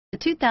The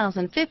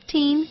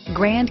 2015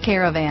 Grand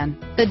Caravan.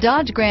 The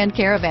Dodge Grand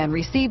Caravan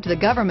received the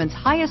government's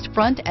highest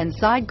front and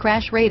side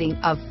crash rating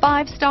of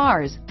 5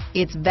 stars.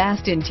 Its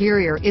vast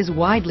interior is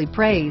widely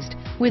praised,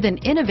 with an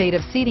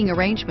innovative seating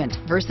arrangement,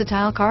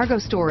 versatile cargo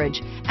storage,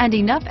 and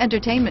enough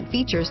entertainment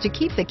features to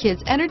keep the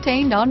kids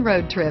entertained on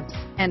road trips,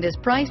 and is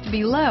priced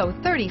below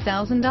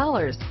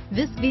 $30,000.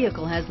 This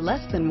vehicle has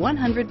less than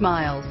 100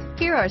 miles.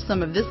 Here are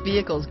some of this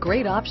vehicle's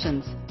great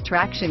options: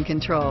 traction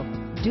control,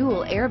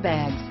 dual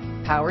airbags,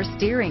 power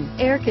steering,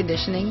 air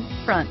conditioning,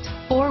 front,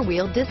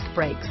 4-wheel disc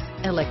brakes,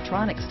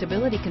 electronic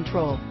stability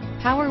control,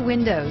 power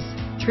windows,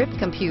 trip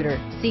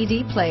computer,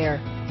 CD player,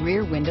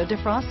 rear window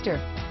defroster,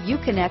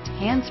 Uconnect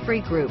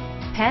hands-free group,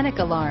 panic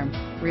alarm,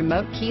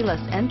 remote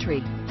keyless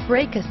entry,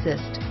 brake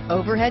assist,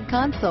 overhead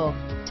console,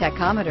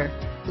 tachometer,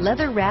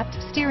 leather-wrapped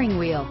steering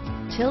wheel,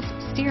 tilt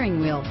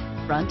steering wheel,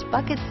 front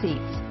bucket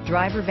seats,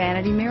 driver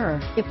vanity mirror.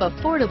 If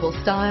affordable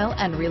style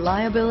and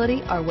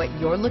reliability are what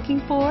you're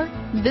looking for,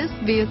 this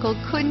vehicle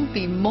couldn't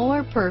be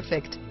more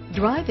perfect.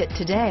 Drive it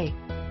today.